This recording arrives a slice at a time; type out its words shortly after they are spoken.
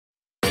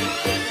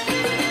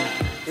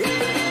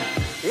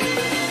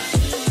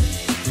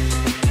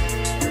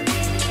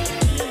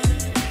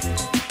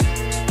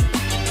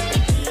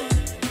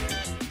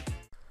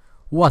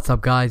What's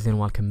up guys, and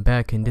welcome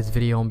back. In this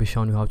video I'll be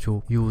showing you how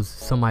to use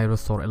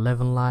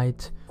SemiRestore11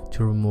 Lite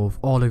to remove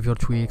all of your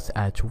tweaks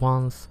at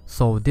once.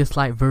 So this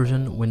Lite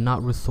version will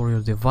not restore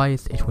your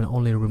device, it will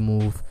only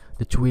remove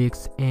the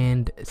tweaks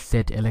and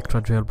set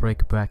Electra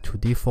jailbreak back to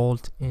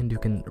default. And you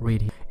can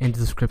read in the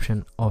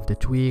description of the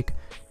tweak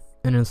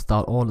and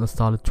install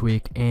the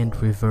tweak and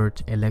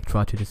revert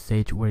Electra to the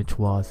stage where it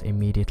was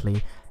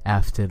immediately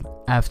after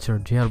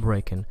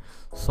jailbreaking.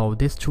 So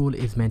this tool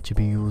is meant to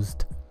be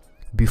used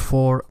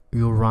before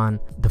you run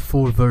the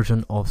full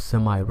version of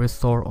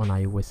SemiRestore on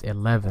iOS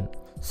 11.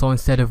 So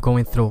instead of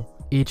going through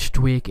each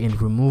tweak and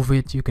remove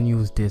it, you can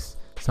use this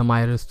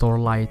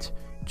SemiRestore Lite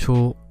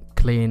to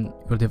clean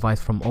your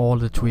device from all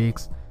the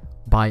tweaks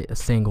by a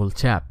single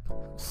tap.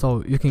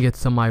 So you can get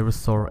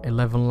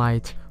SemiRestore11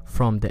 Lite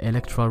from the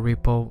Electra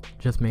repo.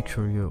 Just make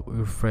sure you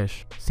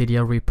refresh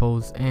Cydia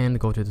repos and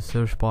go to the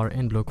search bar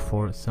and look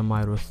for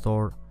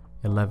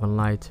SemiRestore11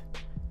 Lite.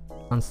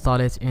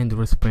 Install it and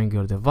respring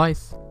your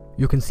device.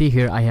 You can see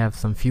here I have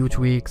some few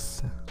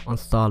tweaks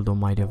installed on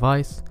my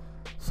device.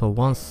 So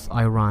once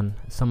I run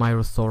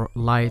SemiRestore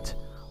Lite,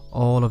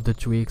 all of the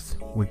tweaks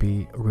will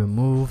be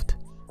removed.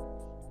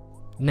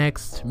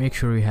 Next, make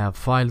sure you have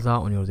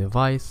FileZilla on your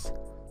device.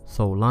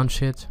 So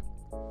launch it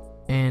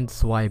and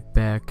swipe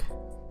back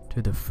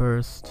to the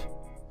first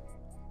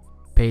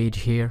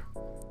page here.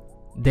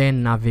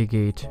 Then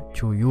navigate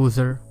to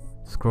user,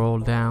 scroll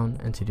down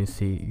until you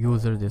see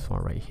user, this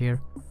one right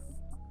here,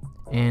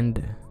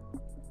 and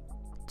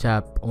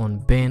tap on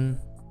bin,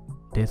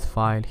 this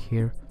file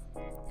here,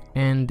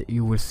 and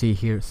you will see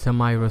here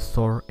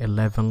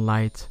SemiRestore11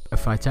 Lite.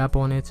 If I tap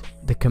on it,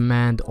 the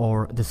command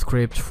or the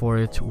script for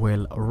it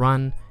will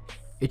run.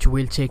 It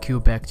will take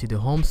you back to the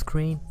home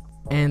screen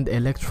and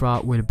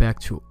Electra will back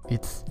to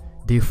its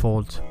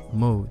default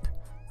mode.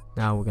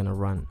 Now we're gonna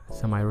run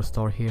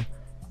SemiRestore here.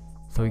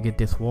 So you get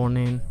this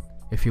warning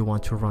if you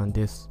want to run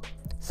this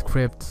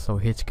script, so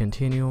hit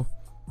continue.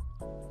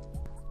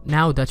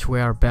 Now that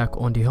we are back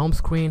on the home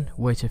screen,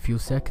 wait a few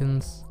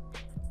seconds,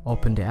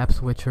 open the app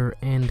switcher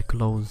and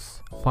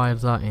close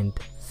FileZilla and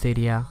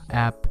Cydia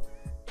app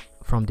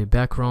from the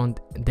background,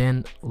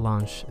 then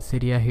launch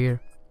Cydia here,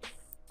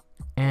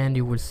 and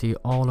you will see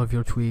all of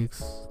your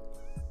tweaks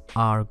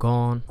are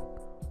gone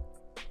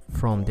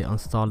from the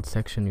installed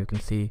section. You can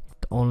see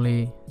the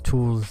only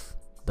tools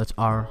that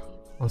are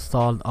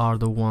installed are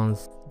the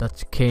ones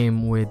that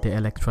came with the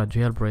Electra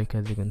jailbreak,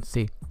 as you can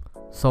see.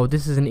 So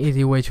this is an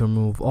easy way to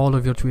remove all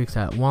of your tweaks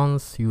at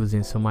once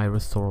using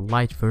SemiRestore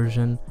Lite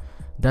version.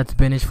 That's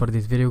been it for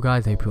this video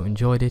guys. I hope you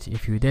enjoyed it.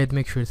 If you did,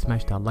 make sure to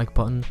smash that like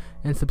button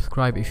and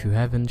subscribe if you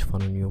haven't for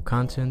new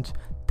content.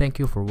 Thank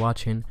you for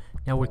watching.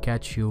 Now we'll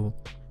catch you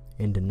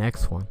in the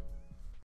next one.